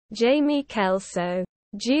Jamie Kelso,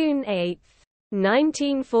 June 8,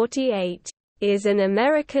 1948, is an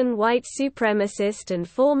American white supremacist and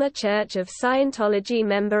former Church of Scientology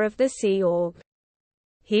member of the Sea Org.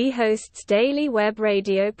 He hosts daily web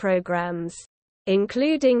radio programs,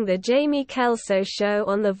 including The Jamie Kelso Show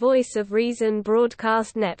on the Voice of Reason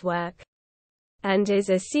broadcast network, and is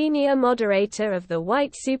a senior moderator of the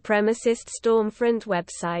white supremacist Stormfront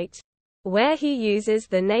website, where he uses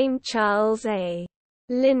the name Charles A.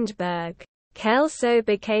 Lindbergh. Kelso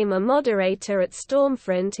became a moderator at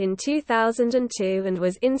Stormfront in 2002 and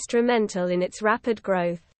was instrumental in its rapid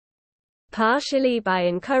growth, partially by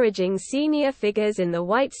encouraging senior figures in the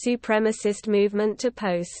white supremacist movement to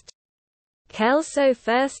post. Kelso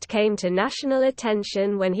first came to national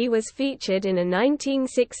attention when he was featured in a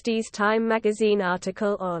 1960s Time magazine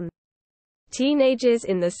article on teenagers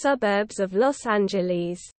in the suburbs of Los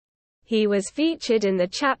Angeles. He was featured in the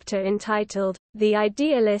chapter entitled, The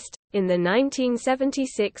Idealist, in the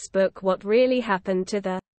 1976 book What Really Happened to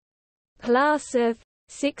the Class of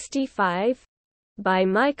 '65? By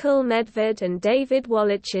Michael Medved and David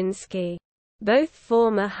Wallechinsky, both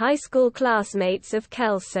former high school classmates of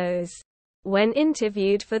Kelso's. When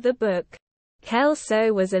interviewed for the book,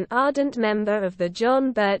 Kelso was an ardent member of the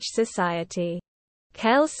John Birch Society.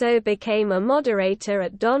 Kelso became a moderator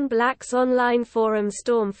at Don Black's online forum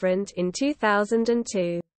Stormfront in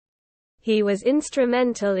 2002. He was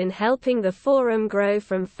instrumental in helping the forum grow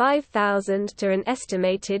from 5,000 to an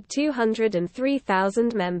estimated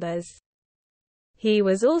 203,000 members. He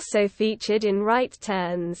was also featured in Right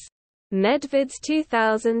Turns, Medved's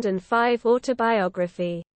 2005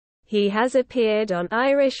 autobiography. He has appeared on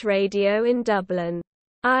Irish radio in Dublin,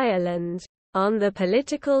 Ireland, on the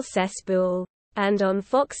Political Cesspool, and on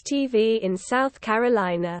Fox TV in South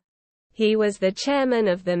Carolina. He was the chairman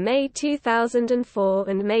of the May 2004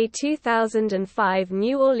 and May 2005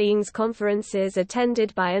 New Orleans conferences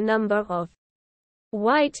attended by a number of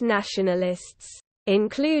white nationalists,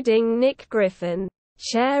 including Nick Griffin,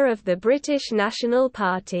 chair of the British National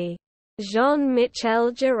Party,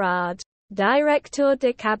 Jean-Michel Girard, directeur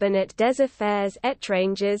de cabinet des affaires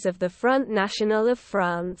étrangères of the Front National of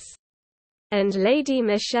France, and Lady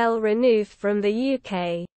Michelle Renouf from the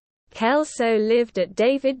UK. Kelso lived at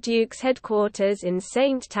David Duke's headquarters in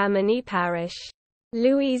St. Tammany Parish,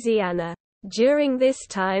 Louisiana, during this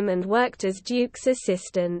time and worked as Duke's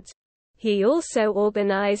assistant. He also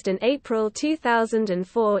organized an April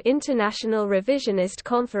 2004 International Revisionist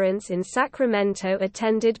Conference in Sacramento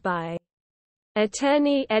attended by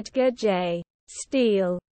attorney Edgar J.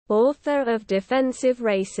 Steele, author of Defensive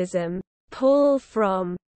Racism, Paul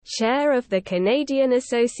Fromm, chair of the Canadian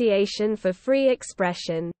Association for Free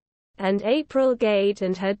Expression, and April Gade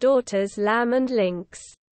and her daughters Lamb and Lynx,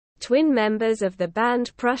 twin members of the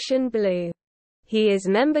band Prussian Blue. He is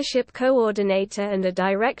membership coordinator and a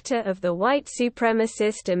director of the white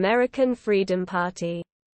supremacist American Freedom Party.